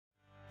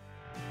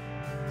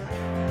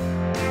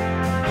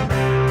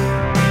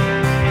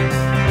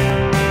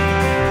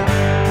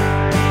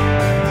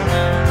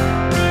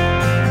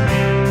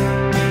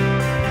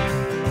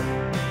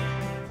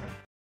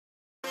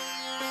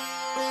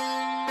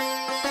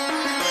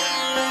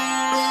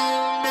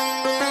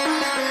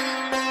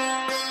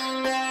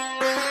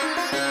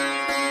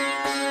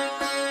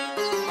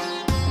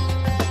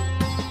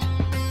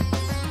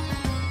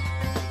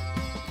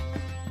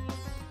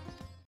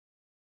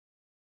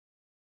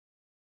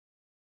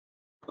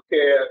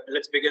Okay,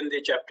 let's begin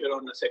the chapter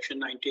on section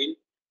 19,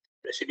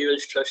 residual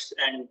stress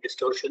and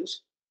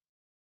distortions.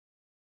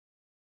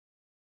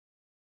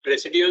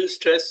 Residual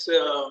stress,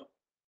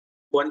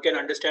 one can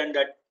understand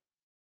that,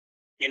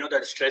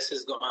 that stress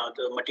is,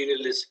 the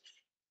material is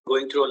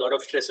going through a lot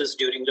of stresses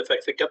during the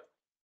fit up.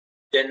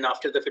 Then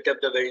after the fit up,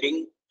 the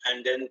welding,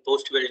 and then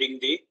post welding,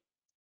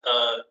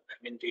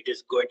 it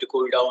is going to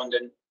cool down.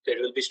 Then there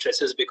will be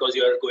stresses because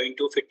you are going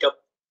to fit up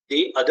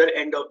the other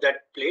end of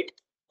that plate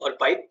or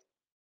pipe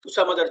to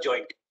some other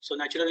joint. So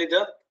naturally,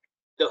 the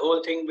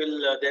whole thing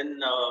will then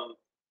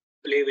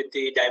play with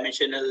the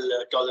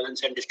dimensional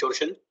tolerance and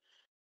distortion.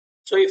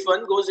 So if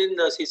one goes in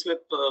the CSWIP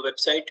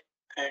website,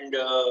 and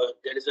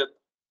there is a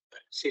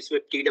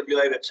CSWIP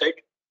TWI website.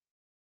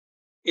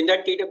 In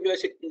that TWI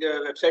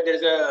website, there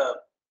is a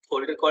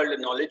folder called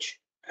knowledge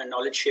and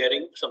knowledge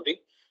sharing something.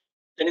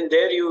 Then in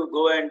there you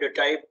go and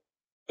type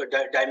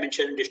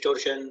dimension,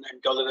 distortion,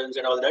 and tolerance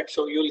and all that.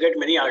 So you'll get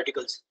many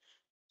articles.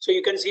 So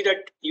you can see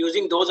that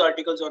using those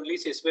articles only,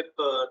 CSWIP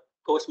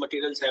course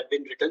materials have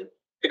been written,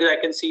 because I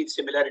can see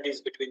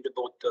similarities between the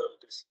both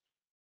this.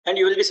 And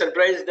you will be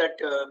surprised that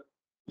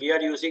we are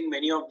using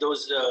many of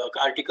those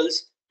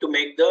articles to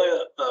make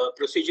the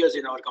procedures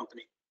in our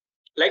company.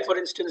 Like for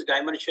instance,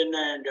 dimension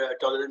and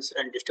tolerance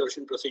and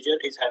distortion procedure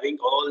is having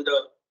all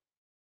the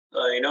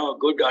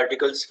good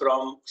articles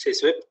from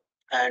CSWIP,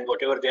 and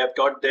whatever they have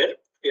taught there,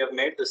 we have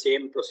made the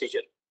same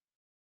procedure.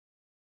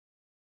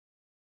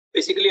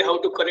 Basically, how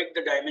to correct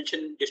the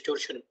dimension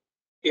distortion,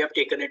 we have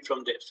taken it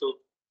from there. So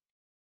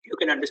you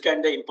can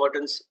understand the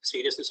importance,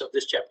 seriousness of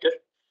this chapter.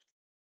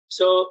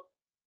 So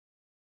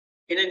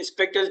in an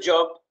inspector's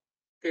job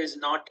is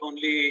not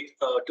only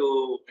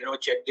to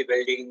check the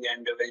welding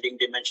and welding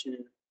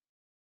dimension,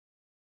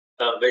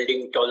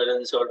 welding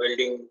tolerance or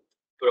welding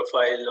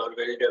profile or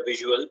weld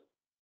visual,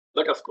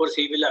 but of course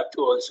he will have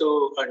to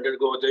also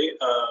undergo the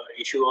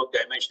issue of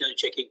dimensional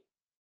checking.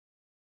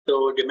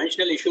 So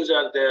dimensional issues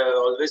are there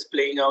always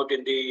playing out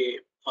in the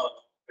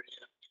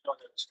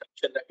the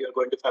structure that you are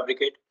going to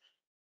fabricate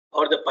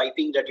or the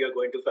piping that you are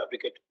going to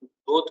fabricate.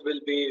 Both will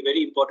be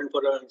very important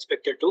for an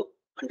inspector to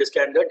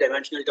understand the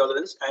dimensional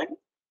tolerance and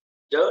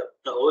the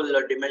whole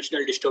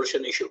dimensional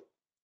distortion issue.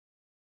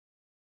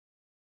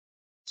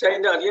 So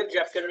in the earlier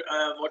chapter,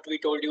 what we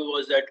told you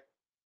was that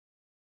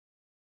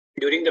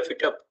during the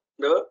fit up,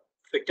 the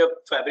fit up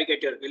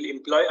fabricator will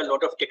employ a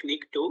lot of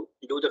technique to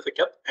do the fit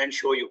up and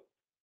show you.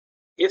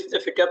 If the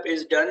fit up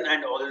is done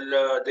and all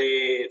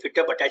the fit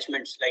up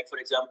attachments, like for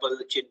example,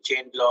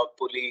 chain block,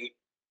 pulley,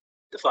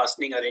 the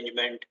fastening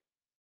arrangement,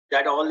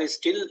 that all is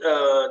still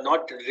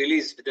not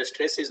released, the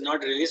stress is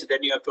not released,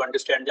 then you have to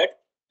understand that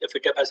the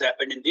fit up has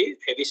happened in the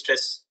heavy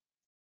stress.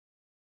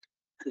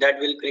 And that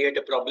will create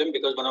a problem,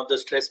 because one of the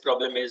stress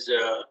problem is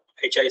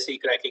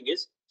HIC cracking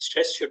is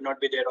stress should not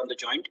be there on the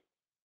joint.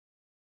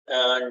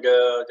 And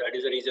that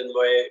is the reason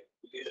why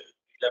we'll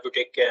have to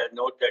take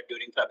note that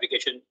during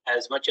fabrication,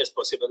 as much as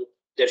possible,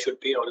 there should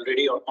be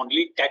already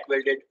only tack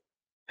welded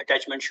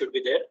attachment should be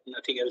there,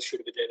 nothing else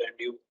should be there, and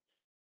you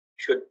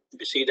should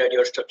see that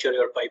your structure,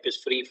 your pipe is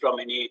free from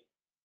any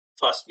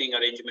fastening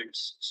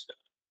arrangements,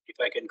 if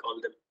I can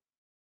call them.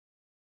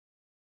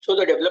 So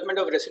the development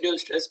of residual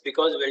stress,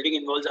 because welding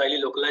involves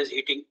highly localized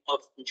heating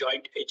of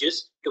joint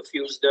edges to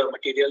fuse the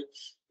material,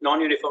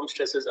 non-uniform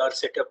stresses are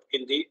set up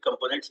in the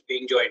components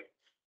being joined,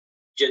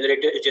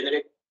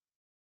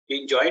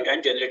 being joined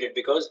and generated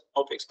because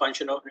of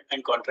expansion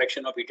and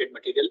contraction of heated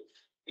material.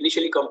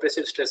 Initially,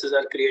 compressive stresses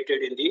are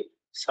created in the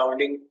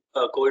surrounding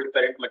cold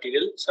parent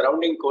material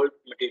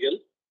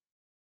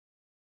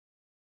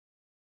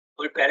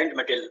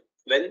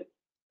when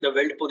the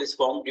weld pool is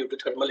formed due to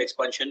thermal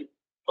expansion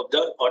of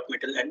the hot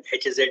metal and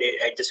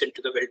HZA adjacent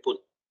to the weld pool.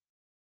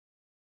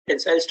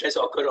 Tensile stress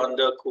occur on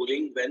the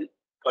cooling when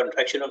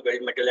contraction of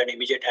weld metal and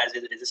immediate as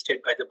is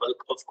resisted by the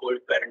bulk of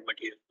cold parent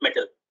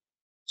metal.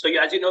 So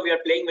as you know, we are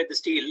playing with the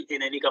steel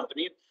in any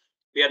company.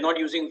 We are not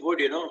using wood,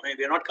 we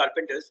are not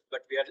carpenters,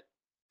 but we are,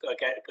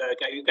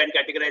 you can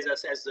categorize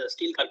us as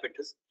steel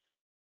carpenters.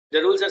 The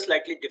rules are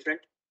slightly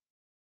different.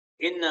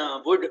 In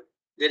wood,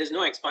 there is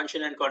no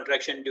expansion and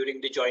contraction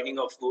during the joining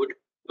of wood.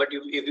 But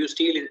if you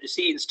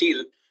see in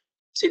steel,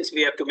 since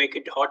we have to make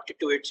it hot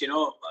to its,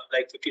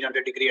 like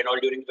 1500 degree and all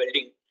during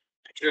welding,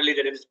 naturally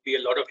there will be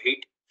a lot of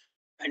heat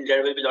and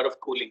there will be a lot of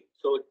cooling.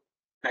 So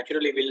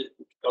naturally,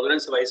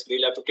 tolerance wise,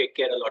 we'll have to take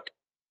care a lot.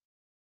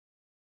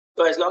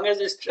 So as long as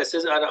the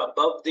stresses are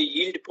above the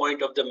yield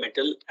point of the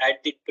metal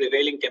at the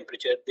prevailing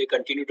temperature, they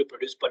continue to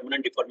produce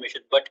permanent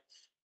deformation. But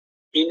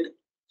in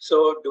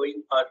so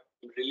doing are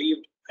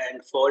relieved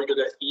and fall to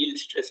the yield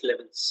stress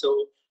levels.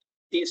 So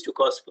these to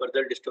cause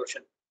further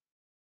distortion.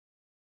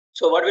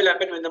 So what will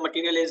happen when the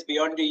material is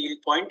beyond the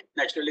yield point?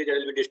 Naturally, there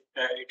will be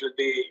it will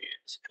be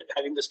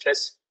having the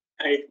stress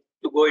and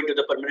to go into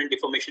the permanent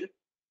deformation.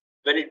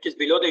 When it is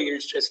below the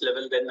yield stress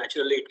level, then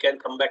naturally it can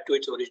come back to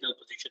its original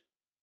position.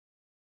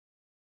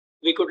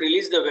 We could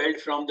release the weld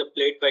from the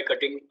plate by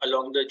cutting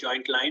along the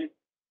joint line.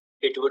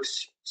 It would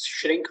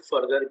shrink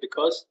further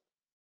because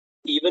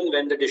even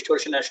when the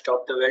distortion has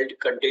stopped, the weld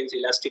contains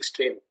elastic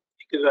strain.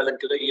 equivalent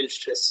to the yield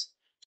stress.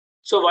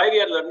 So why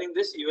we are learning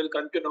this, you will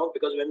come to know,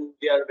 because when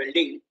we are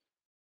welding,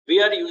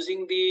 we are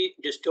using the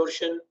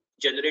distortion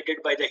generated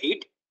by the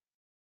heat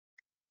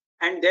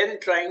and then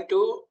trying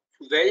to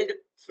weld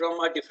from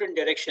a different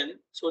direction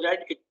so that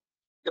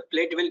the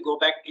plate will go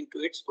back into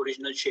its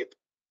original shape.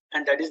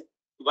 And that is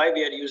why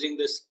we are using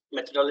this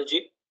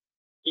methodology.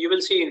 You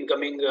will see in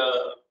coming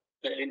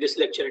in this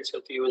lecture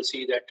itself, you will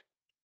see that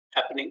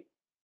happening.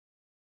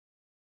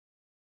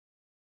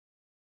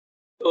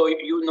 So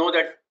you know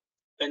that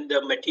when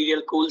the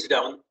material cools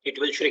down, it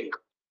will shrink,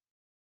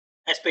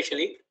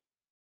 especially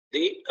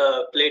the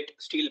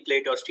steel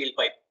plate or steel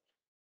pipe.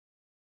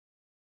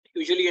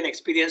 Usually an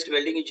experienced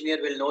welding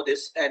engineer will know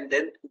this, and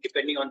then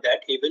depending on that,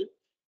 he will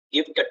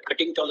give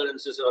cutting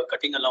tolerances or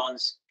cutting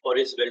allowance for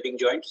his welding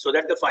joint so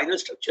that the final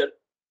structure,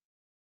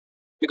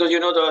 because you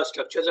know the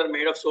structures are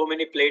made of so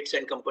many plates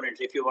and components.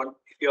 If you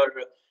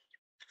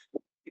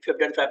have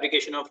done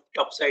fabrication of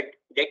topside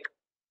deck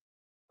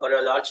or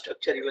a large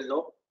structure, you will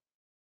know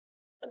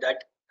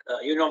that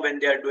when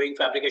they are doing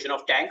fabrication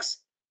of tanks,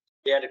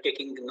 they are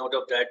taking note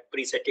of that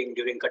presetting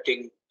during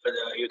cutting.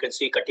 You can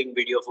see cutting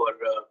video for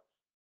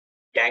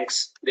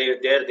tanks. They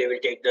will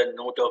take the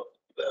note of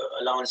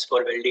allowance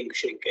for welding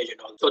shrinkage and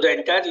all. So the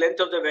entire length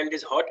of the weld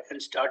is hot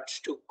and starts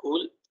to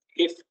cool.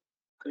 If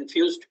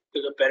confused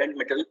to the parent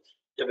metal,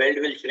 the weld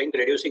will shrink,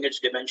 reducing its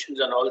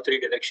dimensions on all three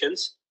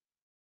directions.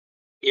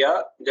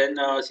 Yeah, then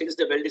since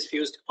the weld is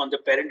fused on the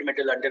parent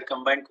metal under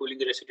combined cooling,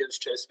 the residual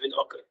stress will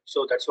occur.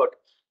 So that's what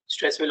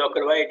stress will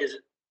occur. Why? It is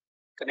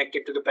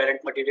connected to the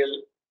parent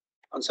material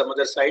on some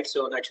other side.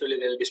 So naturally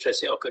there will be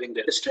stress occurring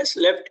there. The stress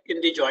left in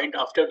the joint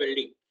after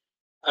welding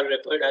are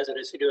referred as a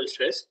residual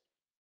stress.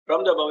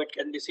 From the above, it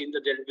can be seen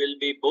that there will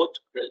be both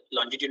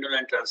longitudinal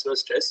and transverse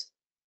stress.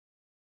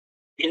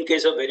 In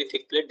case of very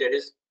thick plate, there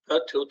is a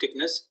through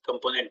thickness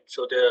component.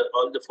 So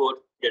all the four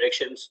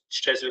directions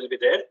stress will be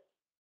there,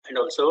 and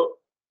also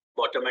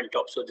bottom and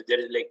top. So there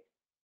is like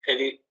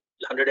heavy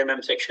 100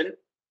 mm section,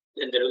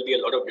 then there will be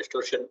a lot of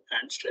distortion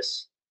and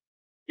stress.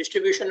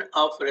 Distribution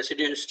of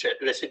residual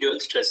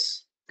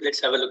stress.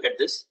 Let's have a look at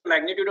this.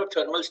 Magnitude of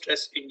thermal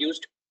stress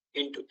induced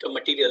into the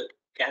material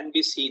can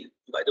be seen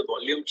by the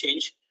volume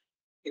change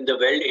in the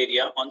weld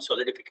area on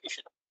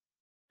solidification,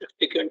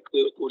 subsequent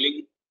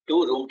cooling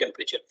to room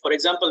temperature. For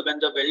example, when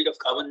the weld of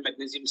carbon,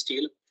 magnesium,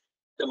 steel,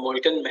 the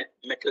molten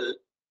metal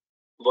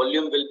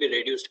volume will be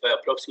reduced by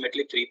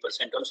approximately 3%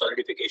 on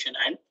solidification,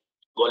 and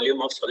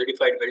volume of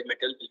solidified weld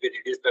metal will be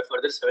reduced by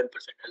further 7%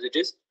 as it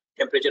is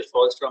temperature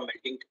falls from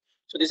melting.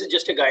 So this is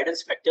just a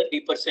guidance factor,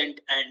 3%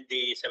 and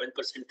the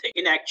 7% thing.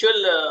 In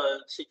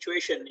actual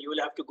situation, you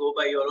will have to go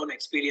by your own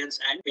experience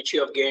and which you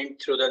have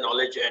gained through the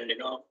knowledge and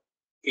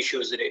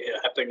issues that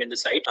happened in the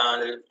site.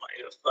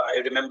 If I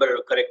remember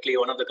correctly,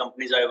 one of the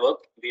companies I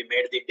worked, we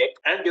made the deck,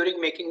 and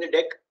during making the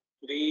deck,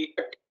 we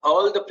cut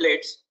all the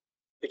plates,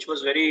 which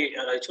was a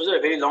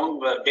very long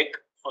deck,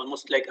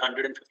 almost like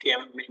 150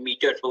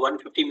 meter, so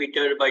 150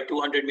 meter by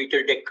 200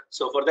 meter deck.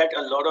 So for that,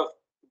 a lot of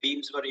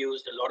beams were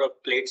used, a lot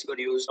of plates were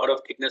used, a lot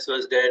of thickness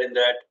was there in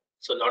that.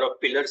 So a lot of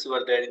pillars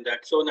were there in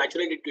that. So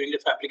naturally during the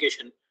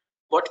fabrication,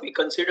 what we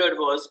considered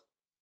was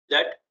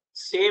that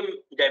same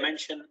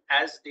dimension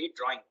as the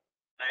drawing,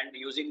 and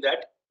using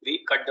that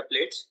we cut the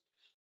plates.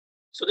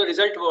 So the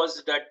result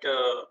was that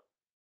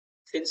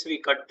since we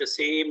cut the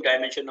same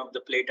dimension of the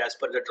plate as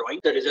per the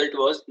drawing, the result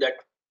was that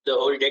the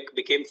whole deck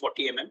became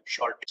 40 mm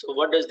short. So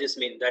what does this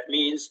mean? That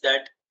means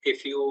that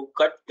if you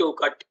cut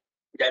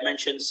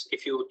dimensions,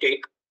 if you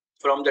take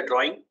from the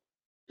drawing,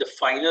 the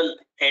final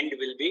end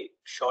will be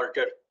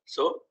shorter.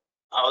 So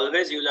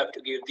always you'll have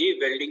to give the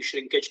welding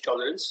shrinkage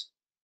tolerance,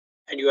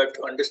 and you have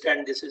to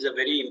understand this is a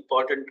very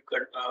important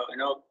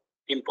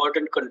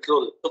important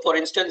control. So for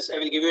instance, I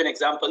will give you an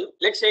example.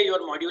 Let's say your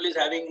module is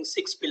having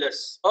 6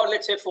 pillars, or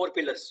let's say 4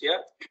 pillars. Yeah,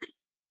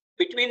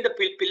 between the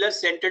pillars,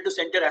 center to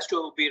center has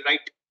to be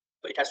right.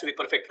 It has to be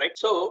perfect, right?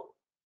 So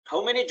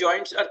how many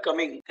joints are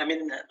coming? I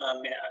mean,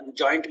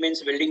 joint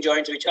means welding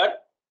joints, which are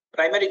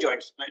primary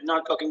joints. I'm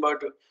not talking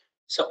about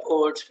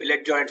supports,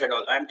 fillet joints and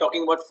all. I'm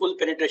talking about full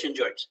penetration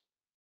joints.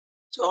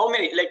 So how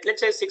many? Like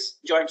let's say 6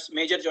 joints,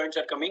 major joints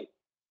are coming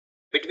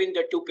between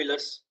the 2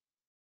 pillars.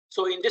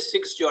 So in these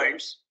 6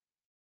 joints,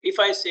 if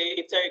I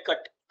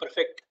cut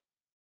perfect,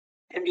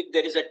 and if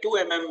there is a 2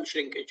 mm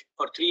shrinkage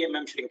or 3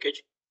 mm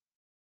shrinkage,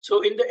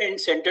 so in the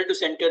end, center to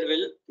center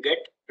will get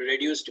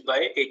reduced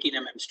by 18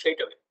 mm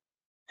straight away.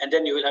 And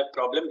then you will have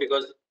problem,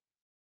 because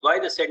why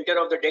the center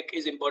of the deck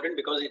is important?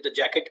 Because the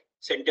jacket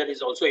center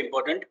is also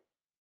important.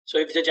 So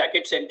if the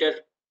jacket center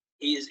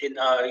is in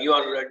you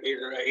are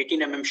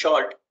 18 mm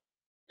short,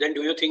 then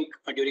do you think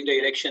during the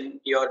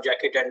erection your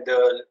jacket and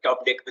the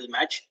top deck will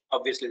match?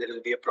 Obviously there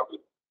will be a problem.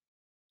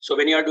 So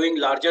when you are doing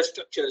larger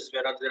structures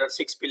where there are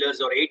 6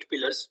 pillars or 8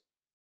 pillars,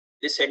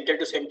 this center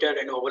to center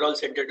and overall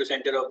center to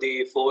center of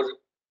the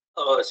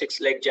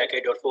 6 leg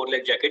jacket or 4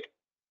 leg jacket,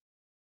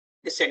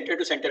 the center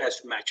to center has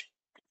to match.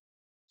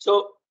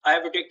 So I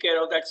have to take care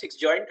of that 6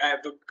 joint. I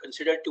have to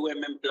consider 2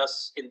 mm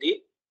plus in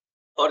the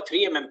or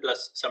 3 mm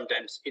plus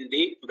sometimes in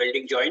the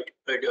welding joint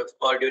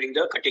or during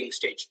the cutting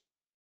stage.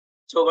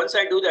 So once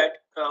I do that,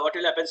 what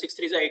will happen? 6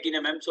 3s are 18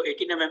 mm. So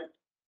 18 mm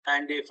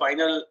and the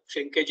final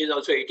shrinkage is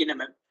also 18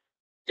 mm.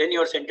 Then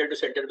your center to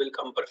center will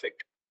come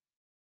perfect.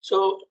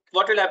 So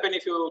what will happen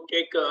if you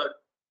take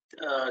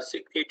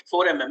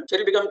 4 mm? So it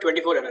will become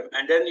 24 mm,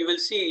 and then you will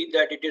see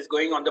that it is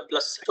going on the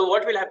plus side. So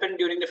what will happen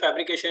during the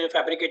fabrication?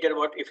 Fabricator,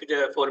 what if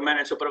the foreman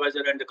and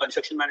supervisor and the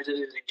construction manager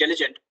is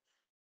intelligent,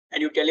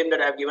 and you tell him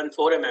that I have given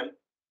 4 mm,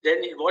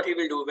 then what he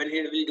will do when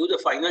he will do the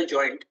final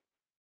joint,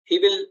 he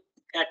will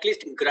at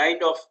least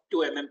grind off 2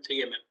 mm,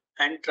 3 mm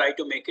and try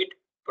to make it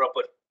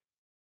proper.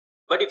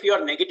 But if you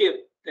are negative,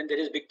 then there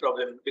is big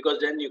problem, because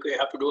then you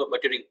have to do a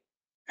buttering,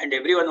 and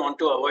everyone want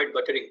to avoid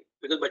buttering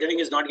because buttering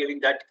is not giving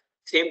that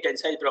same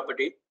tensile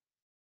property.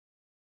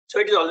 So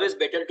it is always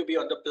better to be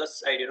on the plus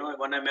side,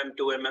 1 mm,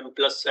 2 mm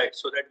plus side,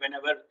 so that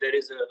whenever there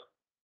is a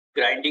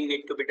grinding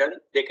need to be done,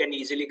 they can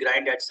easily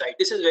grind at site.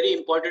 This is very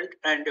important,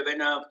 and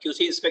when a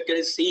QC inspector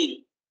is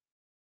seeing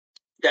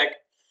that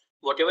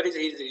whatever is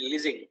he is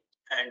releasing,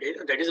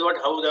 and that is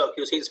how the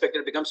QC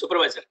inspector becomes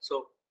supervisor.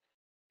 So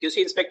QC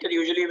inspector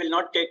usually will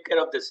not take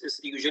care of this. It's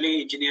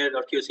usually engineer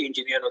or QC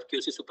engineer or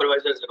QC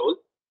supervisor's role,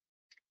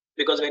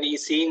 because when he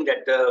is seeing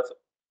that the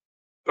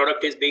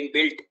product is being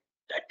built,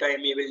 that time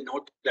he will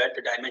note that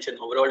the dimension,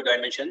 overall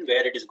dimension,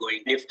 where it is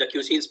going. If the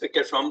QC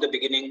inspector from the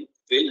beginning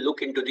will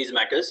look into these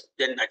matters,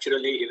 then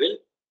naturally he will,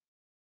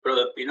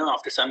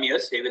 after some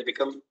years, he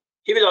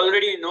will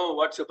already know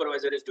what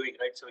supervisor is doing,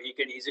 right? So he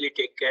can easily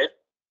take care,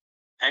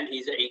 and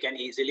he can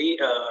easily,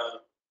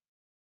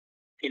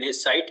 in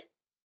his site,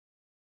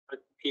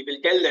 he will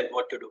tell them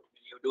what to do.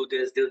 You do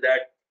this, do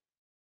that,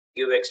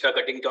 give extra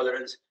cutting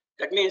tolerance.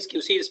 That means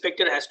QC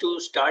inspector has to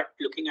start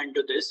looking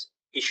into this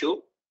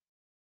issue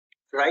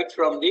right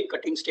from the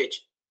cutting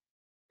stage,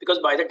 because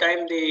by the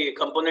time the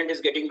component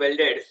is getting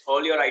welded,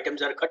 all your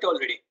items are cut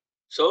already.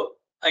 So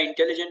an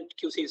intelligent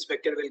QC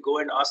inspector will go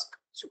and ask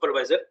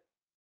supervisor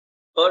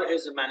or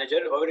his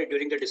manager, or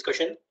during the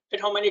discussion,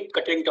 that how many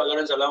cutting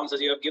tolerance allowances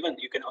you have given.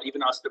 You can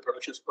even ask the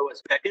production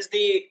supervisor. That is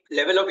the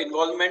level of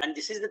involvement, and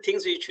this is the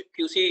things which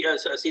QC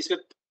CSWIP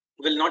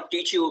will not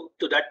teach you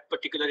to that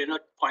particular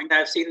point. I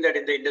have seen that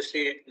in the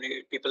industry,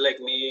 people like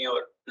me,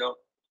 or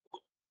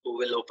who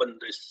will open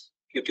this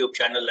YouTube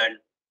channel and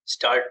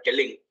start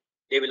telling,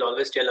 they will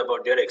always tell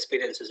about their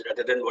experiences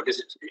rather than what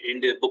is in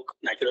the book.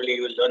 Naturally,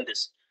 you will learn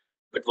this,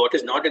 but what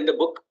is not in the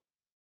book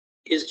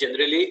is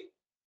generally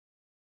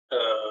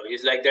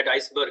is like that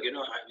iceberg. I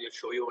will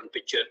show you one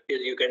picture.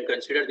 You can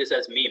consider this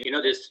as meme.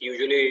 This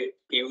usually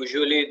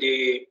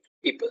the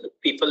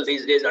people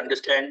these days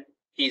understand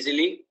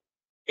easily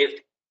if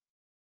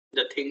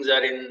the things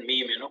are in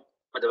meme.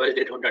 Otherwise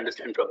they don't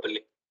understand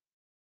properly.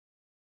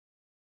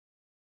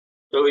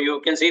 So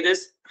you can see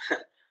this.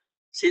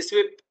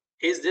 CSWIP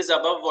is this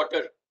above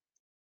water.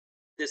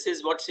 This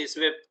is what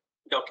CSWIP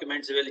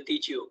documents will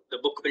teach you. The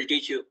book will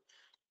teach you.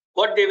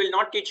 What they will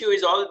not teach you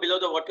is all below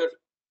the water.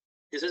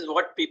 This is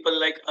what people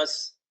like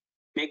us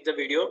make the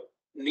video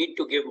need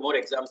to give more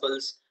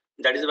examples.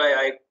 That is why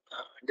I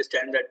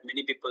understand that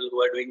many people who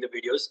are doing the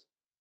videos,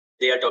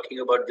 they are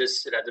talking about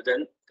this rather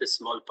than this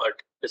small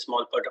part. The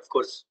small part, of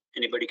course,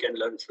 anybody can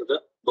learn through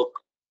the book.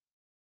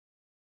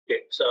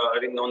 Okay, so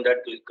having known that,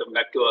 we'll come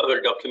back to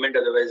our document.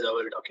 Otherwise,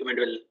 our document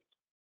will,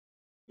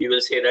 you will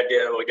say that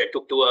it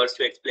took 2 hours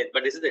to explain,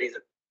 but this is the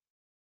reason.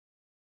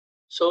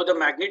 So the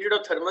magnitude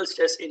of thermal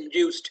stress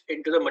induced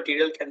into the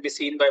material can be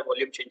seen by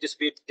volume changes.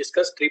 We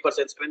discussed 3%,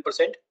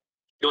 7%.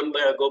 Don't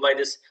go by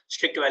this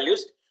strict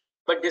values,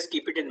 but just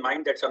keep it in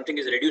mind that something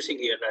is reducing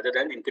here rather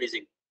than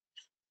increasing.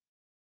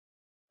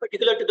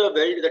 Particular to the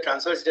weld, the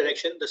transverse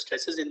direction, the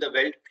stresses in the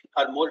weld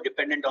are more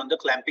dependent on the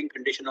clamping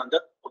condition of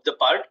the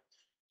part.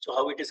 So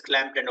how it is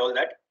clamped and all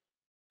that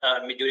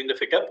during the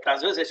fit up.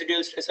 Transverse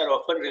residual stress are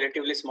often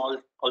relatively small,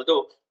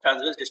 although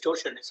transverse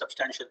distortion is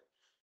substantial.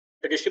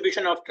 The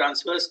distribution of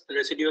transverse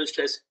residual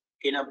stress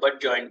in a butt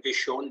joint is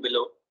shown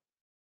below.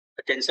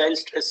 The tensile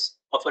stress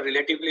of a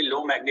relatively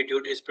low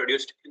magnitude is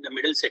produced in the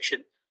middle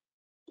section,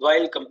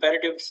 while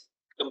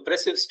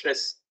compressive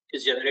stress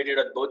is generated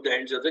at both the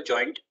ends of the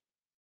joint.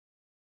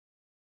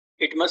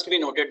 It must be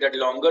noted that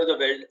longer the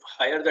weld,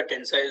 higher the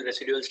tensile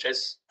residual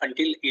stress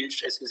until yield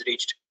stress is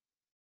reached.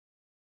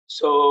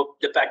 So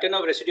the pattern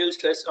of residual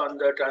stress on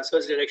the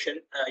transverse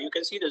direction, you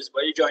can see this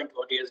weld joint,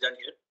 what he has done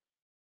here.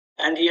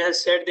 And he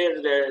has said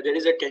there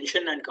is a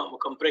tension and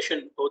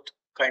compression, both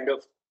kind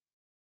of,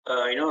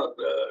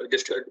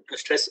 the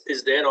stress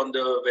is there on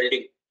the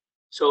welding.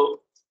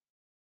 So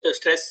the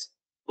stress,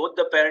 both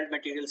the parent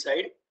material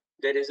side,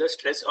 there is a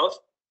stress of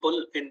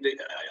pull in the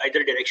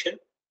either direction,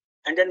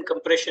 and then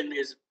compression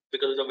is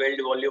because of the weld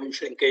volume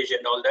shrinkage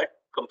and all that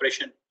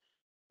compression.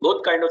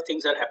 Both kind of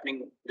things are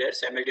happening there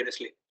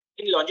simultaneously.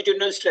 In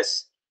longitudinal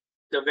stress,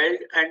 the weld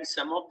and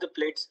some of the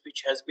plates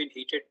which has been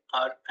heated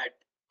are at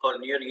or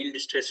near yield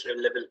stress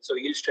level. So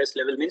yield stress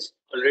level means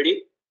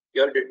already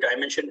your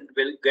dimension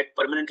will get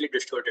permanently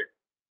distorted.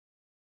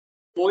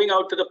 Moving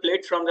out to the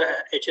plate from the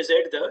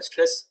HZ, the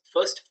stress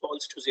first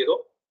falls to 0.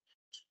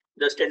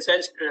 The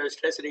tensile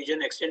stress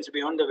region extends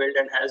beyond the weld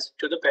and has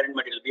to the parent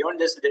material. Beyond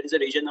this, there is a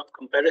region of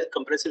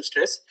compressive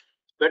stress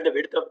where the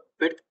width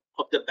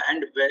of the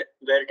band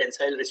where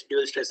tensile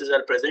residual stresses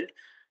are present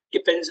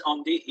depends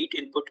on the heat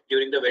input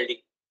during the welding.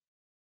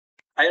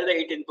 Higher the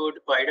heat input,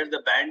 wider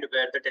the band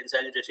where the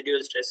tensile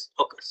residual stress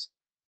occurs.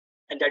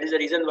 And that is the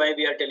reason why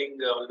we are telling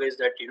always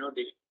that, you know,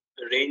 the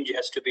range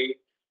has to be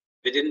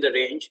within the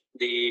range,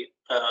 the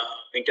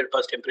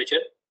interpass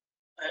temperature.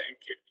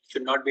 It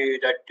should not be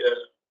that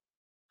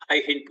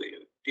high heat.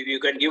 If you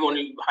can give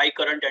only high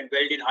current and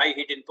weld in high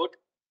heat input,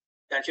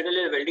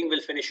 naturally the welding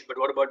will finish. But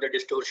what about the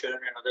distortion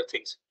and other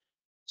things?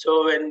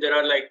 So when there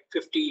are like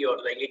 50 or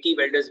like 80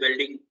 welders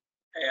welding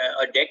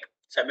a deck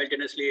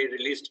simultaneously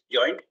released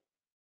joint,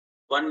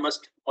 one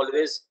must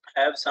always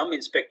have some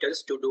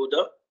inspectors to do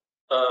the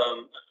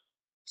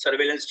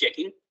surveillance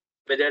checking.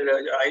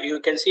 Whether you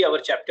can see our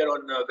chapter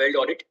on weld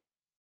audit.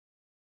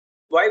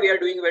 Why we are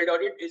doing weld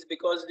audit is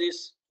because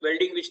this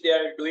welding which they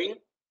are doing,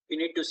 we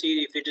need to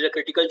see if it is a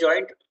critical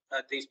joint.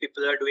 These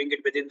people are doing it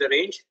within the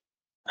range,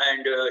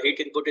 and heat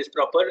input is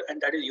proper.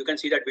 And that is, you can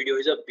see that video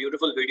is a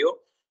beautiful video.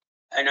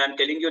 And I'm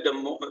telling you, the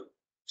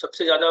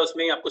सबसे ज़्यादा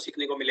उसमें आपको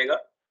सीखने को मिलेगा.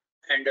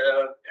 And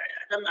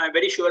I'm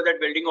very sure that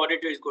welding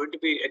audit is going to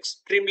be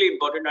extremely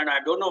important. And I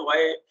don't know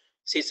why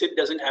CSWIP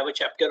doesn't have a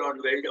chapter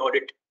on weld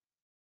audit.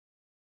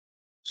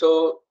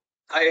 So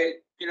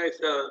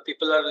if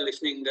people are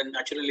listening, then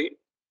naturally,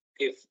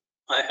 if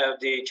I have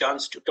the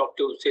chance to talk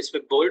to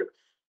CSWIP board,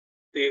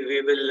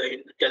 we will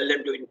tell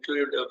them to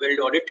include a weld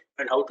audit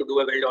and how to do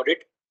a weld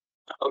audit,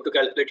 how to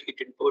calculate heat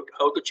input,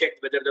 how to check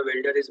whether the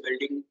welder is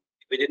welding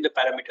within the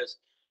parameters.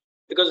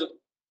 Because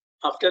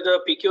after the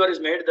PQR is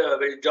made,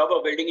 the job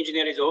of welding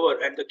engineer is over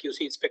and the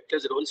QC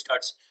inspector's role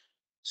starts.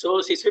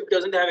 So CSWIP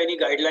doesn't have any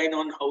guideline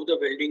on how the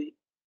welding,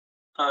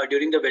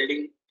 during the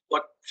welding,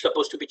 what's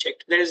supposed to be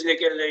checked. There is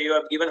like you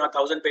have given a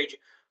 1000-page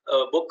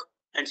book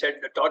and said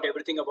taught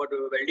everything about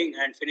welding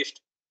and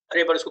finished.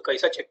 अरे पर उसको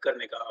कैसा check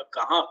करने का,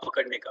 कहाँ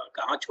पकड़ने का,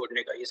 कहाँ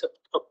छोड़ने का, ये सब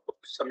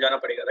समझाना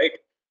पड़ेगा, right?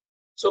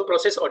 So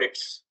process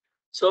audits.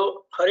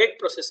 So हर एक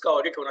process का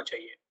audit होना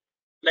चाहिए.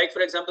 Like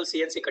for example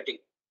CNC cutting.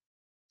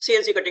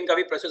 CNC cutting का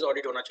भी process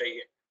audit होना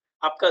चाहिए.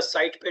 आपका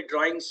site पे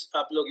drawings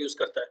आप लोग use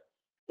करता है.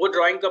 वो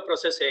drawing का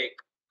process है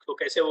एक. तो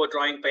कैसे वो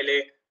drawing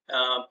पहले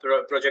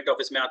प्रोजेक्ट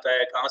ऑफिस में आता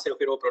है, कहाँ से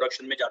फिर वो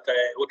प्रोडक्शन में जाता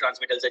है, वो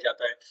ट्रांसमिटल से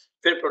जाता है,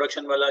 फिर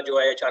प्रोडक्शन वाला जो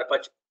है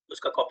 4-5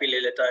 उसका कॉपी ले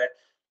लेता है,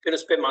 फिर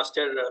उस पर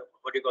master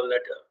what you call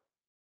that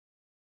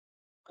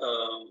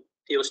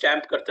वो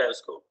स्टैम्प करता है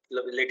उसको,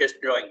 लेटेस्ट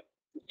ड्राइंग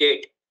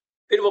डेट,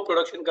 फिर वो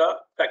प्रोडक्शन का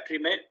फैक्ट्री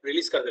में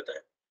रिलीज कर देता है.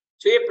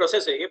 तो ये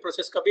प्रोसेस है, ये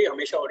प्रोसेस का भी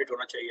हमेशा ऑडिट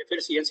होना चाहिए. फिर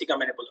सीएनसी का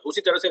मैंने बोला,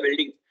 उसी तरह से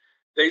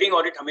वेल्डिंग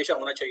ऑडिट हमेशा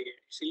होना चाहिए.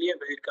 इसीलिए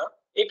वेल्ड का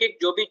एक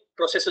जो भी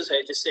प्रोसेस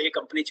है जिससे ये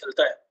कंपनी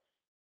चलता है,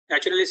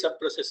 naturally सब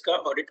प्रोसेस का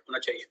ऑडिट होना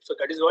चाहिए. So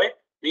that is why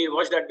when you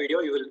watch that video,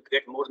 you will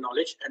get more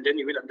knowledge and then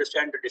you will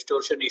understand the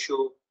distortion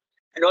issue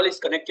and all is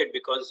connected,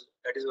 because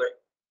that is why.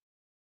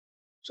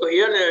 So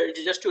here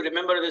just to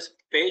remember this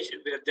page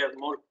where they are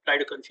more try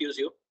to confuse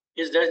you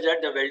is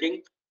that the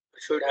welding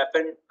should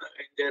happen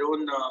in their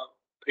own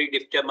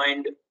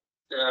predetermined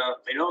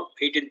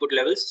heat input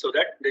levels, so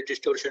that the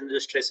distortion, the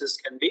stresses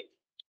can be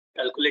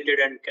calculated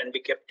and can be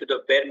kept to the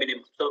bare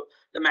minimum. So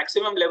the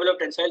maximum level of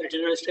tensile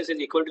residual stress is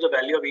equal to the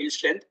value of yield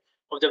strength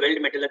of the weld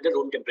metal at the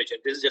room temperature.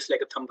 This is just like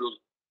a thumb rule.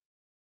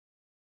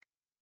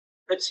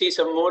 Let's see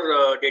some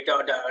more data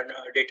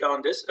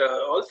on this.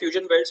 All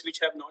fusion welds which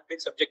have not been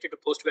subjected to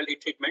post-weld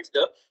heat treatments,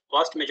 the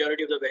vast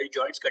majority of the weld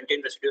joints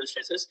contain residual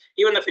stresses.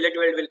 Even the fillet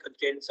weld will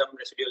contain some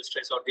residual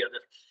stress or the other.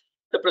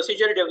 The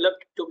procedure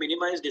developed to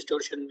minimize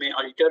distortion may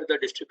alter the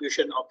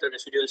distribution of the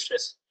residual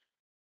stress,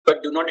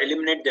 but do not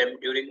eliminate them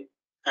during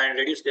and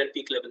reduce their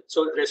peak level.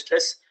 So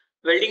stress,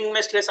 welding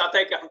में stress आता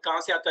है,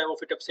 कहाँ से आता है, वो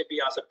fit up से भी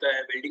आ सकता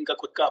है. वेल्डिंग का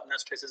खुद का अपना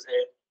स्ट्रेसेस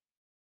है.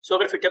 सो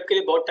अगर फिटअप के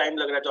लिए बहुत टाइम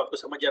लग रहा है तो आपको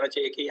समझ जाना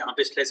चाहिए कि यहाँ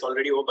पे स्ट्रेस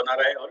ऑलरेडी वो बना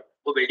रहा है और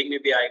वो वेल्डिंग में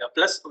भी आएगा,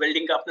 प्लस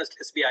वेल्डिंग का अपना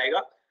स्ट्रेस भी आएगा,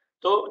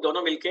 तो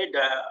दोनों मिलके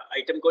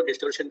आइटम को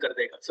डिस्टोर्शन कर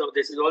देगा. So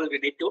this is all we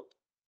need to.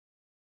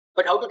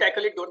 But how to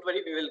tackle it, don't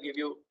worry, we will give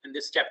you in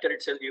this chapter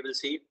itself, you will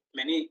see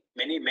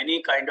many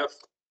kind of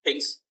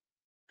things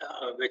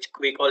which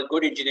we call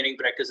good engineering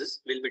practices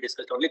will be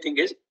discussed. Only thing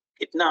is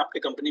कितना आपके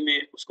company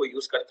में उसको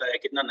use करता है,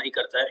 कितना नहीं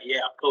करता है, ये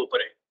आपका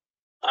ऊपर है.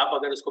 आप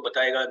अगर उसको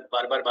बताएगा,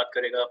 बार बार बात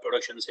करेगा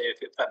प्रोडक्शन से,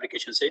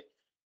 फैब्रिकेशन से,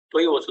 तो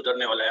ही वो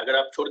सुधरने वाला है. अगर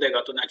आप छोड़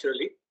देगा तो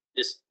naturally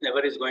this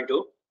never is going to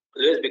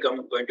always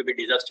become going to be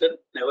disaster,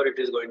 never it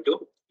is going to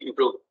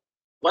improve.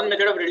 One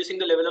method of reducing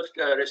the level of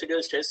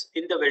residual stress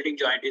in the welding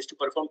joint is to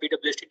perform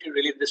PWST to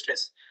relieve the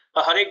stress.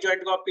 हर एक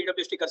joint को आप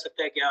PWST कर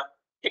सकते हैं क्या?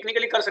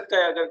 Technically कर सकता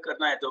है अगर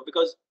करना है तो,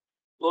 बिकॉज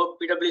वो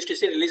PWST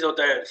से रिलीज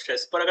होता है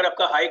स्ट्रेस. पर अगर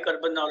आपका हाई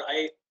कार्बन और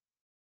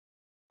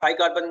हाई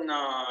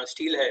कार्बन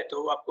स्टील है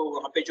तो आपको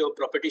वहाँ पे जो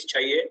प्रॉपर्टीज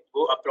चाहिए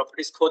वो आप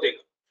प्रॉपर्टीज खो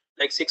देगा.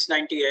 लाइक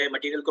 690 है,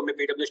 मटेरियल को मैं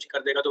PWST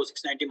कर देगा तो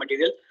 690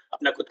 मटेरियल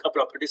अपना खुद का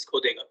प्रॉपर्टीज खो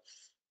देगा.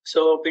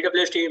 So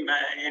PWST,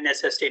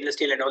 NSS, stainless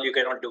steel and all you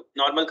cannot do.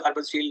 Normal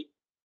carbon steel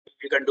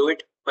you can do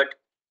it, but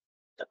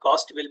the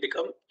cost will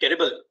become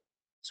terrible.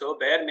 So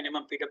bare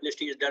minimum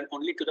PWST is done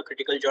only to the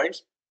critical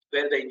joints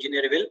where the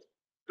engineer will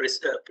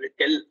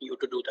tell you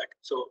to do that.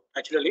 So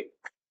naturally,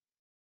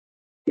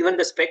 even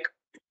the spec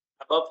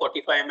above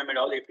 45 mm and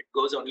all, if it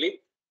goes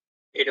only,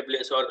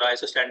 AWS or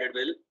ISO standard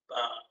will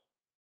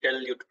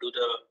tell you to do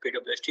the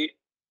PWST.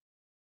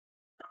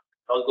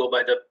 I'll go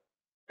by the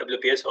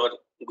WPS or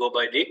go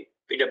by the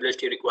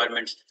PWST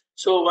requirements.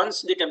 So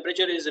once the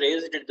temperature is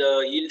raised,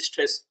 the yield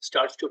stress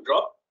starts to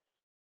drop.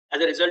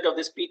 As a result of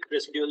this peak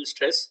residual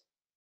stress,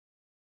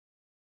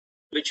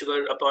 which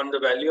were upon the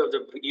value of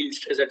the yield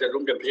stress at the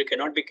room temperature,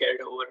 cannot be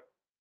carried over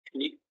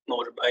any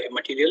more by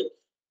material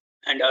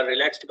and are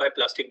relaxed by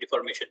plastic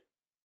deformation.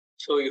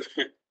 So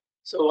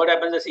so what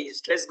happens is the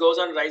stress goes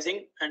on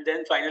rising, and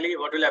then finally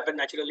what will happen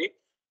naturally?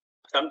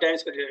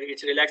 Sometimes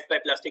it's relaxed by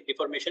plastic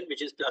deformation,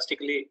 which is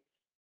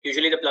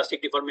usually the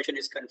plastic deformation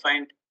is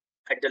confined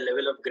at the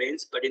level of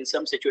grains, but in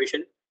some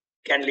situation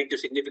can lead to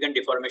significant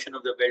deformation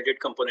of the welded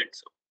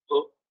components.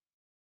 So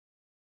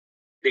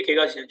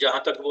देखिएगा जहां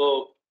तक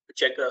वो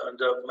check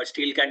the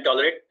steel can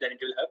tolerate, then it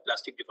will have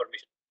plastic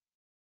deformation.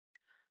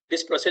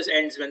 This process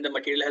ends when the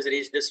material has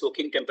reached the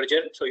soaking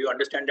temperature. So you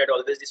understand that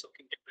always the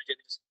soaking temperature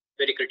is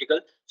very critical.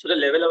 So the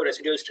level of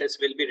residual stress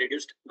will be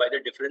reduced by the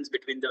difference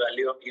between the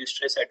value of yield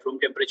stress at room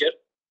temperature,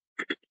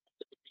 the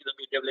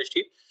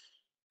PWST,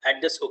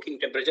 at the soaking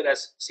temperature,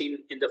 as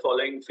seen in the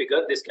following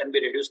figure. This can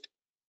be reduced.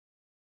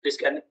 This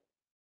can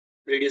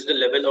reduce the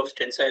level of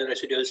tensile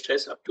residual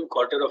stress up to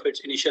quarter of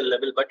its initial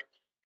level, but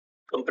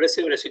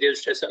compressive residual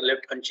stress are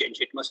left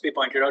unchanged. It must be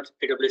pointed out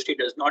PWST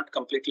does not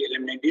completely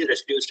eliminate these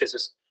residual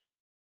stresses.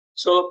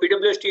 So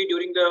PWST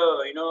during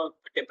the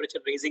temperature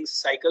raising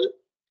cycle,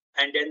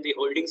 and then the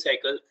holding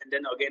cycle, and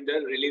then again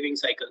the relieving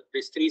cycle.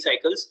 These three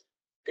cycles,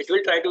 it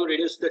will try to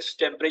reduce the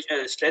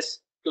temperature stress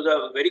to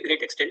the very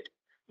great extent,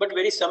 but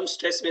some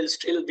stress will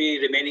still be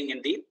remaining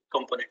in the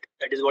component.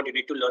 That is what you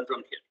need to learn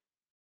from here.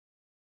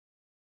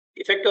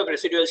 Effect of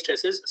residual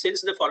stresses.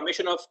 Since the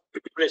formation of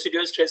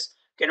residual stress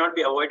cannot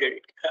be avoided,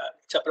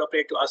 it's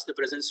appropriate to ask the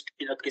presence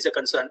is a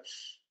concern.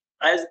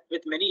 As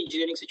with many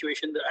engineering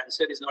situations, the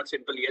answer is not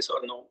simple yes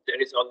or no. There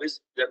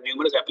are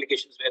numerous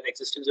applications where the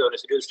existence of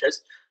residual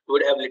stress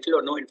would have little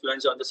or no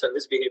influence on the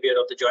service behavior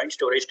of the joint,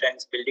 storage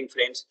tanks, building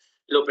frames,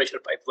 low pressure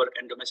pipe work,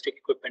 and domestic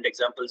equipment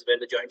examples where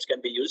the joints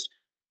can be used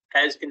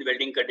as in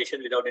welding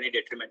condition without any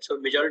detriment. So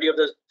majority of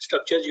the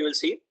structures you will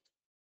see,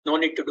 no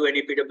need to do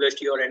any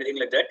PWST or anything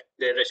like that.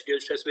 The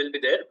residual stress will be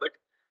there, but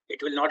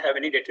it will not have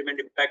any detriment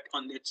impact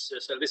on its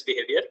service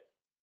behavior.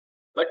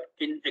 But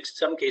in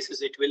some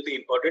cases, it will be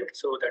important.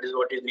 So that is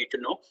what you need to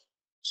know.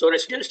 So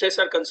residual stress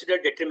are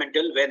considered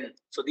detrimental when,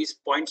 so these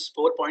 4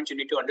 points you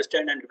need to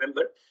understand and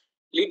remember,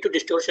 lead to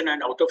distortion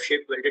and out of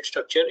shape welded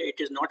structure.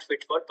 It is not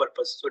fit for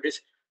purpose. So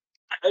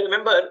I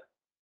remember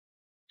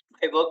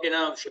I worked in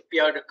a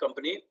shipyard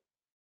company.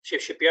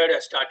 Shipyard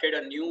has started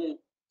a new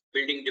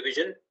building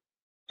division,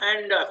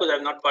 and of course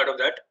I'm not part of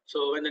that.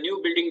 So when the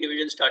new building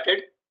division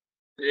started,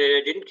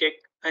 they didn't check,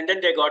 and then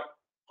they got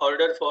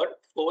order for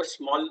 4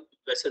 small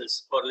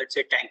vessels, or let's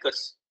say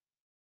tankers.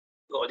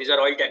 Oh, these are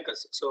oil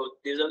tankers. So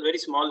these are very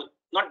small,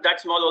 not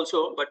that small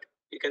also, but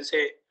you can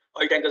say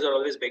oil tankers are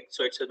always big.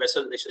 So it's a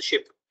vessel, it's a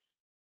ship.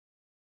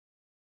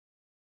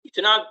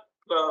 इतना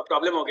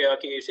problem हो गया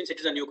कि since it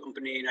is a new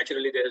company,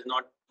 naturally there is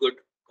not good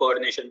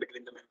coordination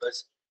between the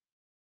members.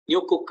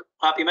 New cook,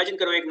 आप imagine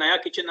करो एक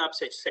नया kitchen आप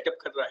setup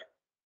कर रहा है.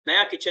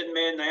 नया kitchen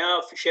में नया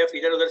chef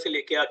इधर उधर से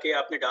लेके आके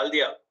आपने डाल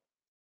दिया,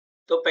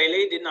 तो पहले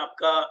ही दिन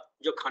आपका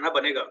जो खाना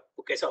बनेगा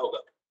वो कैसा होगा.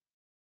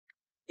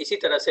 इसी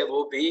तरह से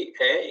वो भी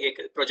है, एक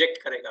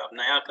प्रोजेक्ट करेगा,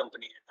 नया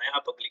कंपनी है, नया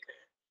पब्लिक है,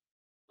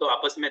 तो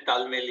आपस में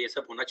तालमेल ये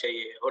सब होना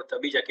चाहिए और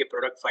तभी जाके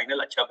प्रोडक्ट फाइनल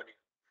अच्छा बनेगा.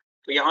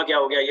 तो यहाँ क्या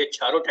हो गया, ये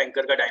चारों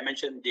टैंकर का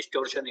डायमेंशन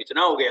डिस्टोर्शन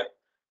इतना हो गया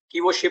कि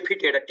वो शिप ही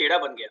टेढ़ा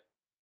बन गया.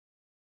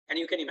 And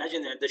you can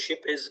imagine the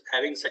ship is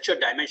having such a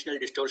dimensional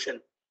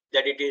distortion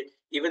that it is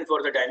even for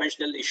the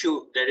dimensional issue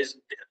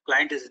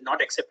client is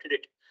not accepted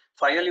it.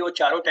 Finally वो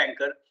चारों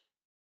टैंकर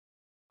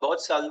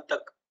बहुत साल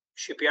तक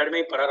शिपयार्ड में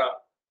ही पड़ा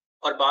रहा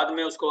और बाद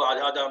में उसको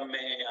आधा दाम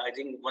में, आई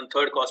थिंक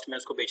 1/3 कॉस्ट में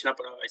उसको बेचना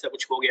पड़ा. ऐसा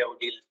कुछ हो गया वो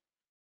डील.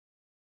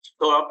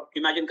 तो आप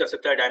इमेजिन कर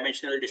सकते हैं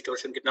डायमेंशनल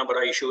डिस्टोर्शन कितना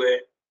बड़ा इशू है.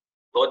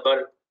 बहुत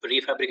बार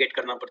रीफैब्रिकेट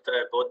करना पड़ता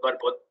है, बहुत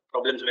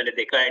प्रॉब्लम्स मैंने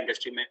देखा है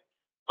इंडस्ट्री में.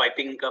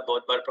 पाइपिंग का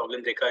बहुत बार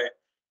प्रॉब्लम देखा है.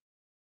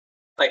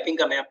 पाइपिंग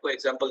का मैं आपको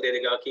एग्जांपल दे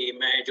देगा कि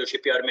मैं जो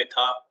शिपयार्ड में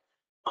था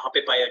वहाँ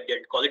पे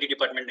क्वालिटी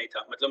डिपार्टमेंट नहीं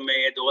था. मतलब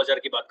मैं 2000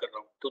 की बात कर रहा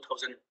हूँ,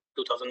 2000,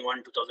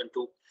 2001,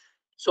 2002.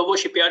 सो वो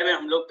शिपयार्ड में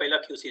हम लोग पहला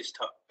क्यूसीज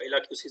था. पहला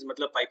क्यूसीज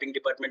मतलब पाइपिंग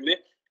डिपार्टमेंट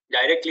में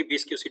डायरेक्टली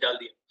 20 क्यूसी डाल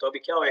दिए. तो अभी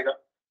क्या होएगा,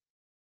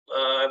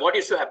 what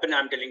used to happen,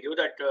 I'm telling you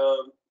that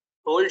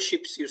old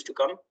ships used to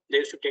come,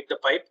 they used to take the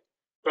pipe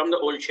from the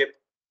old ship,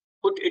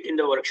 put it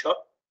in the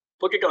workshop,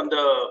 put it on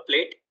the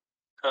plate,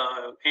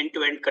 end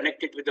to end,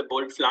 connect it with the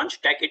bolt flange,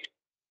 tack it,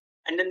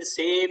 and then the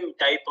same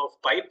type of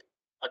pipe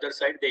other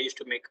side they used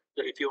to make.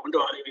 So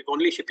if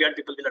only shipyard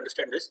people will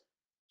understand this.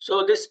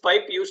 So this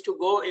pipe used to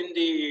go in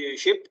the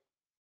ship,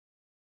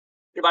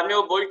 फिर बाद में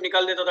वो bolt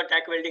निकाल देता था,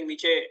 टैक welding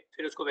नीचे,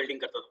 फिर उसको वेल्डिंग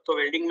करता था. तो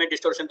वेल्डिंग में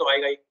डिस्टोर्शन तो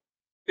आएगा ही.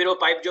 फिर वो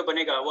पाइप जो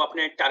बनेगा वो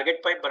अपने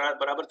टारगेट पाइप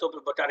बराबर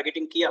तो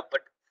टारगेटिंग किया,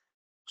 बट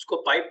उसको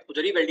पाइप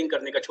उधर ही वेल्डिंग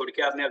करने का छोड़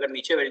के आपने अगर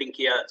नीचे वेल्डिंग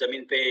किया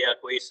जमीन पे या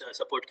कोई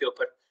सपोर्ट के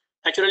ऊपर,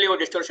 नेचुरली वो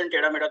डिस्टोर्शन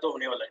टेढ़ा मेढ़ा तो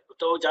होने वाला है।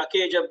 तो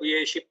जाके जब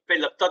ये शिप पे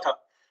लगता था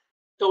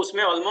तो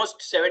उसमें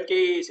ऑलमोस्ट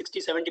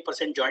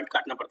 60-70% जॉइंट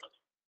काटना पड़ता था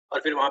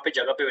और फिर वहां पे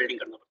जगह पे वेल्डिंग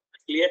करना पड़ता था।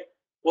 इसलिए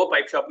वो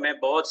पाइप शॉप में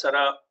बहुत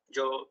सारा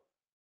जो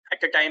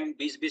एट अ टाइम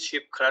 20-20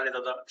 शिप खड़ा रहता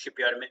था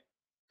शिपयार्ड में,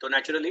 तो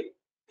नेचुरली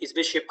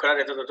 20-20 शिप खड़ा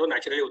रहता था तो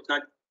नेचुरली उतना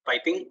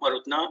पाइपिंग और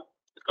उतना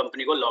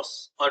कंपनी को लॉस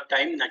और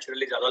टाइम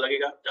नेचुरली ज़्यादा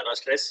लगेगा, ज़्यादा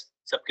स्ट्रेस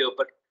सबके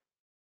ऊपर।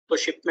 तो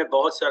शिप में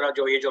बहुत सारा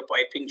जो ये जो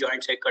पाइपिंग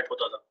जॉइंट्स है कट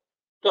होता था।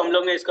 तो हम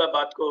लोग ने इसका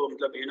बात को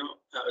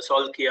मतलब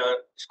सॉल्व किया,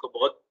 इसको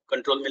बहुत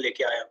कंट्रोल में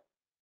लेके आया।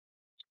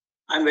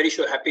 I am very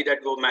sure happy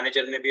that वो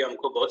मैनेजर ने भी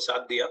हमको बहुत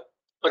साथ दिया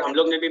और हम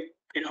लोग ने भी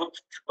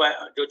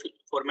छुपाया, जो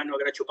फोरमैन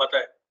वगैरह छुपाता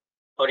है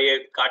और ये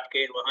काट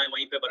के वहाँ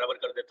वहीं पे बराबर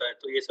कर देता है,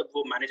 तो ये सब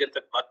वो मैनेजर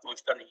तक बात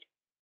पहुँचता नहीं है।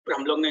 पर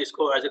हम लोग ने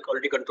इसको as a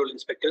quality control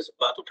inspectors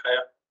बात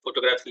उठाया,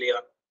 फोटोग्राफ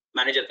लिया,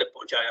 मैनेजर तक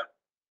पहुँचाया।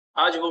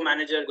 आज वो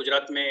मैनेजर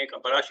गुजरात में एक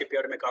बड़ा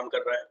शिपयार्ड में काम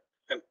कर रहा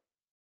है।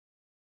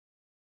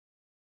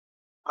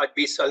 आज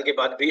 20 साल के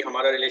बाद भी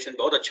हमारा रिलेशन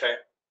बहुत अच्छा है।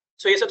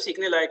 सो ये सब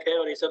सीखने लायक है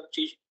और ये सब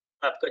चीज़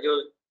आपका जो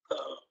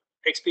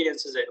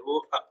एक्सपीरियंसेस है वो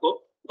आपको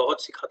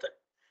बहुत सिखाता है।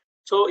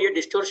 सो ये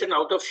डिस्टोर्शन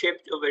आउट ऑफ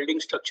शेप जो welding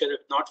structure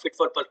not fit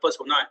for purpose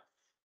होना है,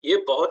 ये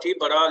बहुत ही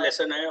बड़ा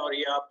लेसन है और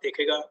ये आप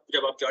देखेगा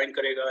जब आप ज्वाइन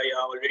करेगा या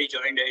ऑलरेडी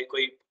ज्वाइंड है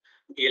कोई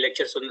ये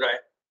लेक्चर सुन रहा है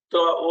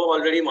तो वो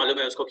ऑलरेडी मालूम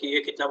है उसको कि ये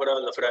कितना बड़ा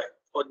लफड़ा है।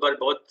 बहुत बार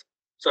बहुत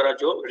सारा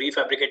जो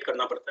रीफैब्रिकेट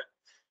करना पड़ता है।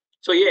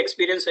 सो ये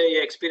एक्सपीरियंस है,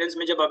 ये एक्सपीरियंस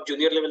में जब आप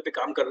जूनियर लेवल पे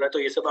काम कर रहा है तो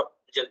ये सब आप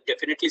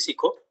डेफिनेटली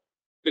सीखो,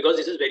 because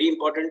this is very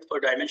important for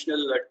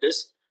dimensional this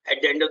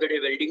at the end of the day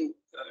welding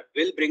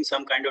will bring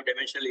some kind of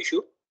dimensional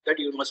issue that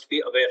you must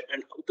be aware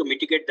and how to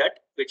mitigate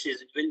that, which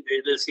is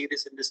we will see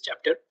this in this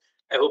chapter.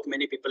 I hope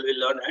many people will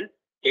learn and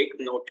take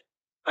note.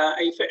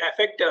 If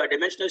affect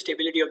dimensional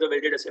stability of the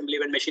welded assembly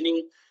when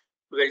machining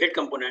welded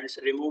components,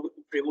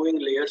 removing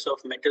layers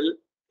of metal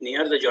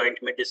near the joint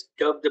may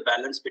disturb the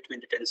balance between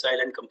the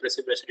tensile and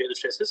compressive residual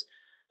stresses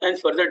and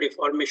further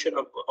deformation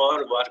of or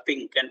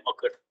warping can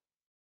occur.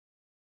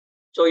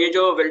 तो ये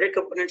जो welded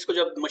components को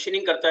जब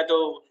machining करता है तो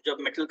जब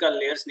metal का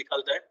लेयर्स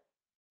निकालता है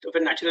तो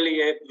फिर नेचुरली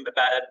ये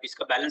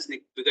इसका बैलेंस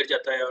बिगड़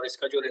जाता है और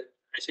इसका जो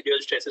रेसिडुअल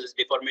स्ट्रेसेस,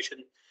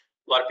 डिफॉर्मेशन,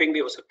 वार्पिंग भी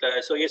हो सकता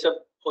है। सो ये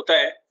सब होता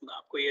है,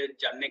 आपको ये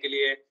जानने के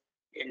लिए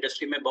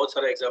इंडस्ट्री में बहुत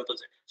सारे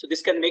एग्जांपल्स हैं। So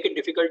this can make it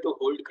difficult to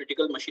hold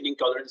critical machining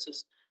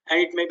tolerances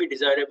and it may be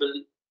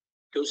desirable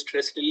to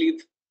stress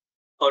relieve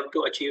और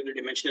to achieve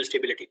dimensional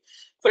stability.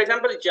 For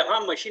example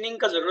जहां मशीनिंग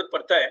का जरूरत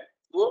पड़ता है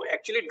वो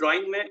एक्चुअली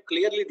ड्राइंग में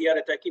क्लियरली दिया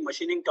रहता है कि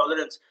मशीनिंग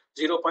टॉलरेंस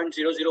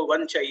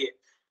 0.001 चाहिए।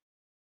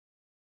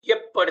 ये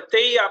पढ़ते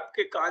ही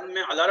आपके कान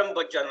में अलार्म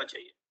बज जाना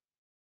चाहिए।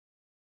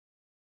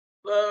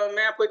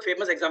 मैं आपको एक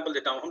फेमस एग्जांपल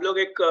देता हूँ। हम लोग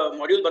एक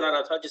मॉड्यूल बना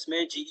रहा था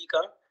जिसमें जीई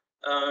का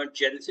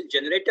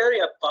जनरेटर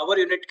या पावर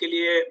यूनिट के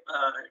लिए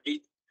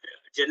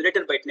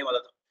जनरेटर बैठने वाला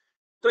था।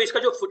 तो इसका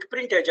जो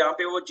फुटप्रिंट है जहाँ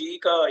पे वो जीई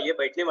का ये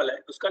बैठने वाला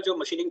है उसका जो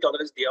मशीनिंग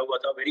टॉलरेंस दिया हुआ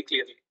था वेरी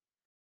क्लियरली।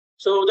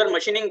 सो उधर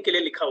मशीनिंग के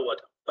लिए लिखा हुआ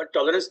था पर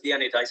टॉलरेंस दिया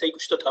नहीं था, ऐसा ही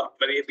कुछ तो था,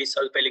 मतलब ये 20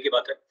 साल पहले की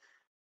बात है।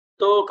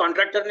 तो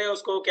कॉन्ट्रैक्टर ने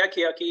उसको क्या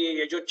किया कि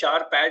ये जो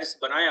 4 पैड्स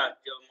बनाया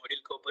जो मॉड्यूल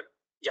के ऊपर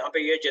जहाँ पे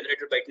ये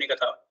जनरेटर बैठने का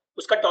था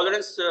उसका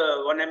टॉलरेंस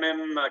 1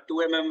 mm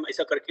 2 mm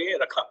ऐसा करके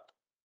रखा,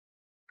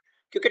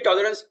 क्योंकि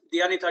टॉलरेंस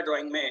दिया नहीं था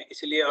ड्राइंग में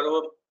इसलिए। और वो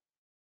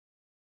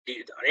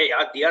अरे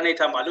यार दिया नहीं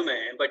था मालूम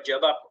है, बट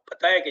जब आपको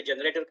पता है कि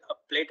जनरेटर का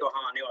प्लेट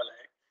वहाँ आने वाला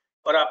है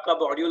और आपका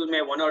मॉड्यूल में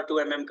 1 और 2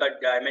 mm का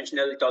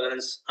डायमेंशनल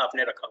टॉलरेंस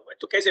आपने रखा हुआ है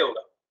तो कैसे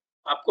होगा?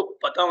 आपको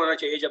पता होना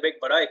चाहिए जब एक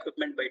बड़ा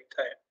इक्विपमेंट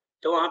बैठता है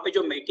तो वहाँ पे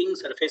जो मेटिंग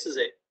सरफेसेस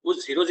है वो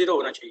 0-0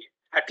 होना चाहिए।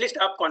 एटलीस्ट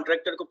आप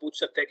कॉन्ट्रैक्टर को पूछ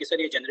सकते हैं कि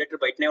सर ये जनरेटर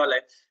बैठने वाला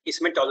है,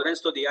 इसमें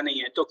टॉलरेंस तो दिया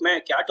नहीं है तो मैं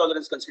क्या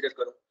टॉलरेंस कंसीडर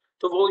करूँ?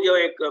 तो वो जो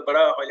एक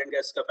बड़ा ऑयल एंड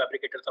गैस का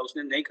फैब्रिकेटर था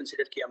उसने नहीं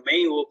कंसीडर किया, मैं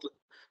ही वो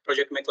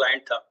प्रोजेक्ट में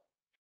क्लाइंट था।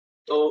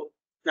 तो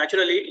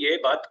नेचुरली ये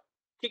बात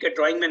ठीक है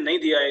ड्राइंग में नहीं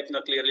दिया है इतना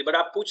क्लियरली, बट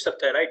आप पूछ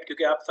सकते हैं राइट,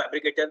 क्योंकि आप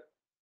फैब्रिकेटर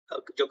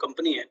जो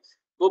कंपनी है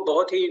वो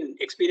बहुत ही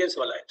एक्सपीरियंस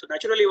वाला है तो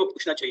नेचुरली वो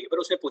पूछना चाहिए, पर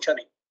उसने पूछा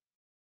नहीं।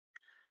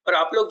 और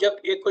आप लोग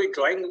जब एक कोई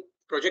ड्राइंग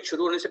प्रोजेक्ट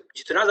शुरू होने से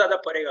जितना ज़्यादा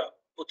पड़ेगा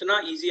उतना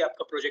ईजी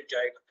आपका प्रोजेक्ट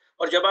जाएगा।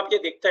 और जब आप ये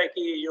देखता है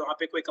कि यहाँ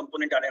पे कोई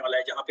कंपोनेंट आने वाला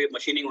है, जहाँ पे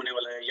मशीनिंग होने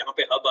वाला है, यहाँ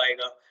पे हब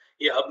आएगा,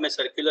 ये हब में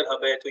सर्कुलर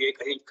हब है तो ये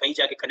कहीं कहीं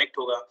जाके कनेक्ट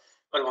होगा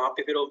और वहाँ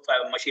पे फिर वो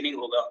मशीनिंग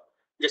होगा।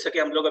 जैसा कि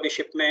हम लोग अभी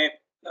शिप में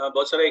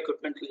बहुत सारा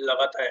इक्विपमेंट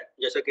लगाता है,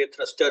 जैसे कि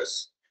थ्रस्टर्स,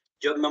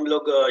 जब हम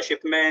लोग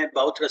शिप में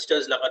बाउ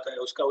थ्रस्टर्स लगाता है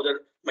उसका उधर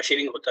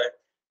मशीनिंग होता है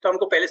तो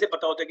हमको पहले से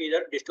पता होता है कि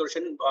इधर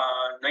डिस्टोर्शन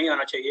नहीं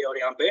आना चाहिए और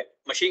यहाँ पे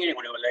मशीनिंग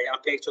होने वाला है,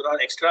 यहाँ पे एक थोड़ा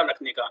एक्स्ट्रा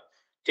रखने का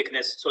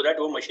थिकनेस सो दैट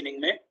वो मशीनिंग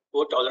में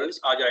वो टॉलरेंस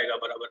आ जाएगा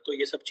बराबर। तो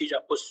ये सब चीज़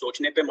आपको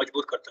सोचने पे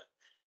मजबूर करता है।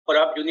 और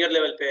आप जूनियर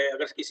लेवल पे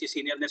अगर किसी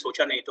सीनियर ने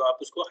सोचा नहीं तो आप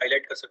उसको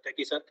हाईलाइट कर सकते हैं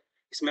कि सर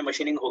इसमें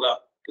मशीनिंग होगा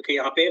क्योंकि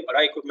यहाँ पे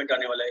बड़ा इक्विपमेंट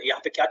आने वाला है,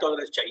 यहाँ पे क्या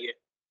टॉलरेंस चाहिए,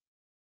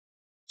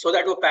 सो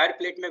दैट वो पैड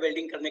प्लेट में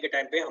वेल्डिंग करने के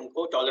टाइम पे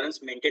हमको टॉलरेंस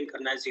मेंटेन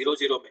करना है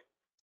 0-0 में।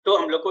 तो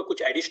हम लोग को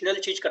कुछ एडिशनल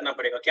चीज करना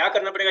पड़ेगा, क्या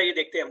करना पड़ेगा ये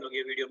देखते हैं हम लोग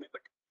ये वीडियो में।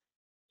 बट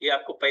ये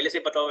आपको पहले से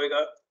पता होगा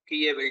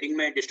कि ये वेल्डिंग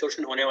में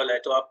डिस्टोर्शन होने वाला है,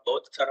 तो आप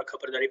बहुत सारा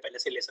खबरदारी पहले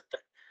से ले सकते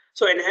हैं.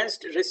 So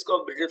enhanced risk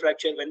of brittle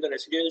fracture when the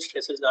residual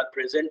stresses are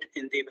present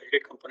in the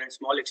welded component.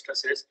 Small extra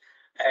stress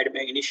add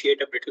may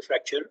initiate a brittle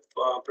fracture,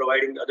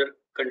 providing other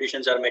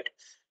conditions are met.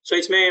 So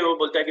इसमें वो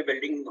बोलता है कि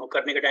welding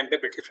करने के time पे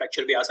brittle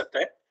fracture भी आ सकता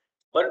है,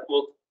 पर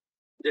वो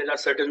there are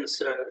certain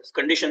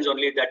conditions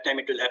only at that time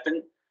it will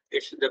happen.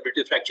 It's the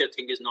brittle fracture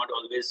thing is not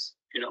always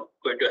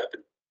going to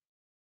happen.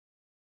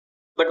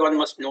 But one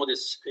must know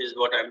this is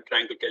what I'm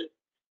trying to tell.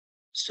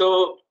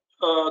 So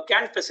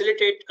can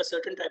facilitate a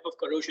certain type of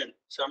corrosion.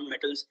 Some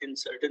metals in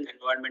certain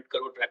environment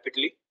corrode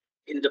rapidly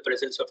in the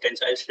presence of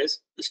tensile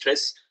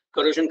stress.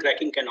 Corrosion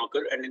cracking can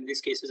occur, and in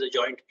these cases, a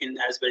joint in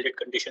as welded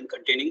condition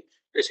containing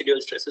residual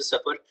stresses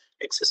suffer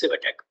excessive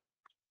attack.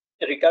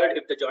 Retard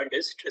if the joint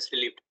is stress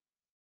relieved.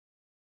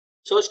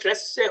 So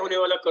stress से होने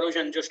वाला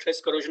corrosion जो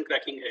stress corrosion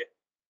cracking है,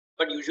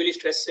 but usually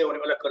stress से होने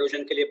वाला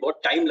corrosion के लिए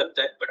बहुत time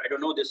लगता है. But I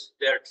don't know this.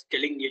 They are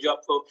telling ये जो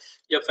आपको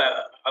जब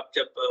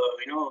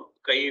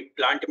कहीं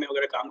plant में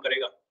वगैरह काम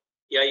करेगा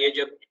या ये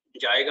जब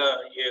जाएगा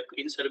ये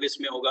in service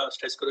में होगा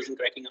stress corrosion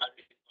cracking are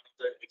one of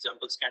the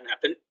examples can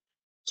happen.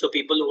 So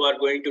people who are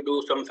going to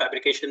do some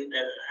fabrication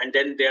and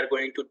then they are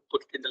going to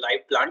put it in the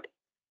live plant,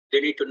 they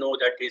need to know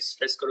that this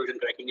stress corrosion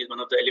cracking is one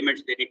of the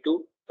elements they need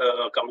to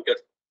counter.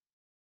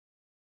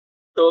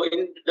 So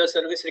in the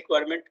service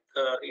requirement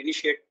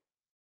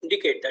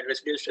indicate that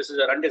residual stresses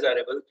are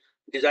undesirable.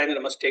 Designer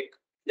must take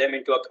them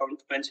into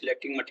account when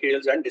selecting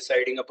materials and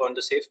deciding upon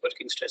the safe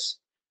working stress.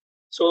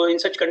 So in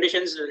such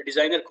conditions,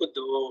 designer खुद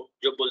वो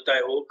जो बोलता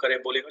है वो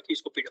बोलेगा कि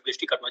इसको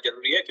PWST करना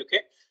जरूरी है क्योंकि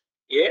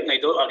ये नहीं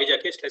तो आगे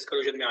जाके स्ट्रेस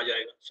करोजन में आ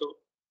जाएगा. So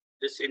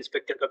this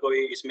inspector का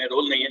कोई इसमें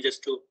रोल नहीं है,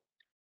 just to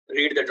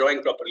read the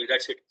drawing properly.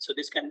 That's it. So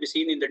this can be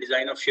seen in the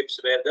design of ships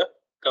where the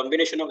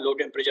combination of low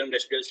temperature and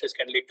residual stress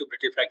can lead to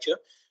brittle fracture.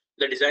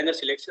 The designer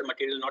selects a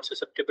material not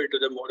susceptible to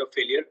the mode of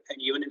failure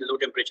and even in the low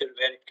temperature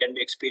where it can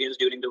be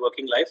experienced during the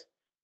working life.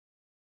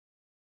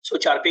 So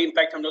चारपे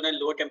impact हम लोगों ने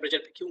low temperature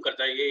पे क्यों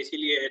करता है? ये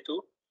इसीलिए है to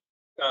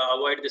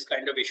avoid this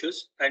kind of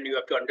issues, and you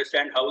have to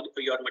understand how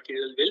your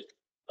material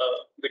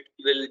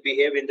will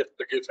behave in the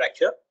brittle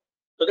fracture.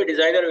 So the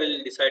designer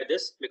will decide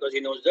this because he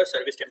knows the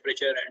service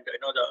temperature and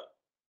the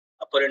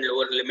upper and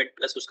lower limit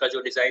plus उसका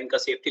जो design का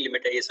safety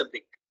limit है ये सब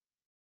देख.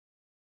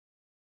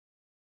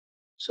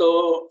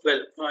 So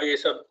well ये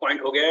सब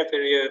point हो गया है.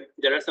 फिर ये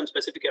there are some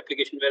specific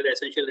application where the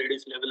essential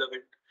reduced level of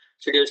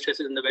residual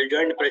stresses in the weld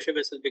joint pressure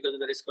vessels because of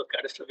the risk of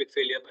catastrophic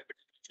failure by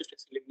brittle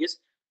stress relief is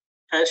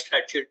has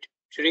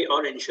statutory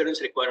or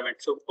insurance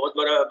requirement. So बहुत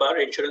बड़ा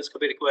बार insurance का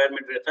भी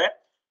requirement रहता है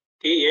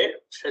कि ये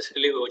stress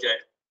relief हो जाए.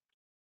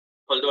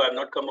 Although I have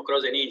not come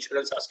across any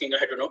insurance asking,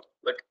 I don't know,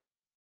 but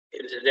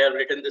if they have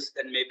written this,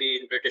 then maybe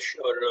in British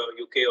or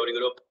UK or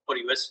Europe or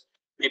US,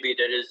 maybe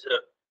there is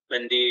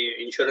when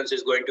the insurance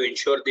is going to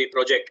insure the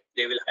project,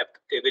 they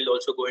will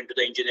also go into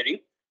the engineering,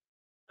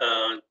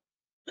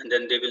 and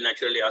then they will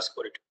naturally ask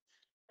for it.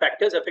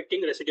 Factors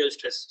affecting residual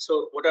stress.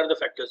 So what are the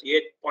factors? ये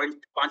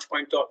पांच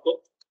point तो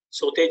आपको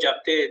सोते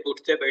जागते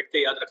उठते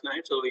बैठते याद रखना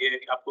है. So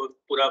ये आपको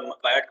पूरा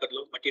बायट कर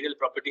लो. Material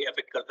property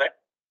affect करता है.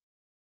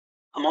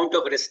 Amount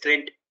of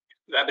restraint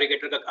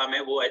फैब्रिकेटर का काम है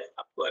वो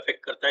आपको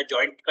अफेक्ट करता है.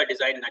 जॉइंट का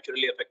डिजाइन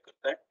नेचुरली अफेक्ट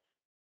करता है.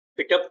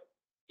 फिटअप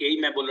यही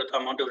मैं बोल रहा था,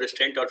 अमाउंट ऑफ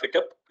रेस्ट्रेंट और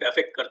फिटअप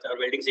अफेक्ट करता है और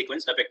वेल्डिंग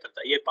सीक्वेंस अफेक्ट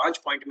करता है. ये 5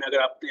 पॉइंट में अगर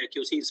आप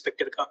क्यूसी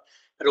इंस्पेक्टर का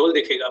रोल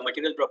देखेगा,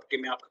 मटेरियल प्रॉपर्टी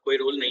में आपका कोई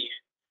रोल नहीं है,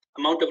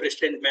 अमाउंट ऑफ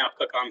रेस्ट्रेंट में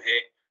आपका काम है,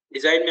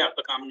 डिजाइन में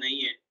आपका काम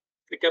नहीं है,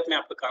 फिटअप में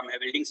आपका काम है,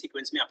 वेल्डिंग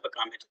सीक्वेंस में आपका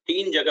काम है. तो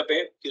 3 जगह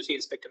पे क्यूसी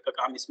इंस्पेक्टर का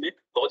काम इसमें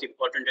बहुत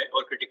इंपॉर्टेंट है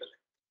और क्रिटिकल है.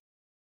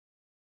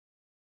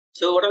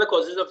 So what are the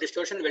causes of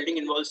distortion? Welding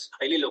involves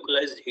highly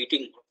localized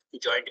heating of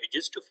joint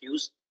edges to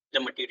fuse the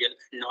material.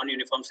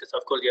 Non-uniform stress,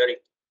 of course, यार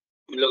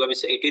हम लोग अभी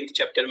 18th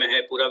चैप्टर में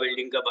है, पूरा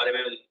वेल्डिंग का बारे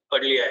में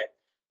पढ़ लिया है.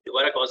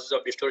 दोबारा causes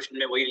of distortion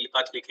में वही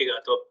बात लिखेगा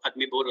तो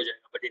आदमी बोर हो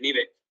जाएगा. But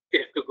anyway, we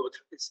have to go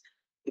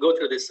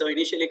through this. So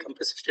initially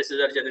compressive stresses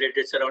are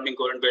generated surrounding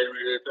core and weld.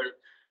 पर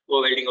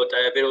वो वेल्डिंग होता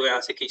है, फिर वो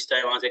यहाँ से खींचता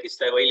है, वहाँ से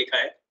खींचता है, वही लिखा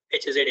है.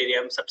 HZ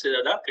एरिया में सबसे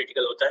ज्यादा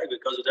क्रिटिकल होता है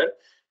बिकॉज उधर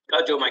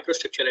का जो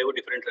माइक्रोस्ट्रक्चर है वो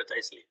डिफरेंट रहता है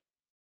इसलिए.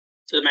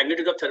 So the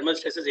magnitude of thermal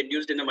stresses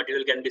induced in the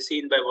material can be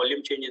seen by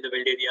volume change in the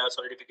weld area,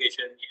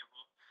 solidification,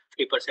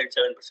 3%,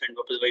 7%,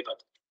 वापस वही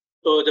बात.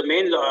 So the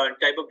main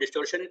type of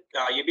distortion,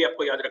 ये भी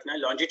आपको याद रखना है,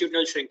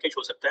 longitudinal shrinkage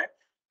हो सकता है,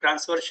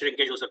 transverse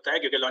shrinkage हो सकता है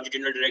क्योंकि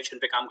longitudinal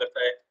direction पे काम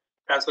करता है,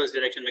 transverse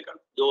direction में काम,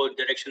 2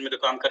 direction में तो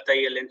काम करता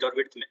ही है, length और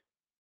width में.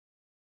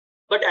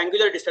 But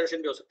angular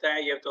distortion भी हो सकता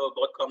है, ये तो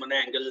बहुत common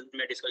है, angle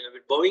में distortion.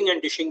 Bowing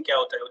and dishing क्या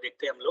होता है वो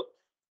देखते हैं हम लोग.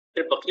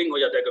 फिर buckling हो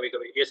जाता है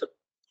कभी-कभी, ये सब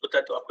होता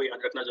है तो आपको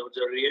याद रखना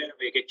जरूरी है.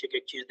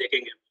 एक चीज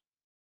देखेंगे.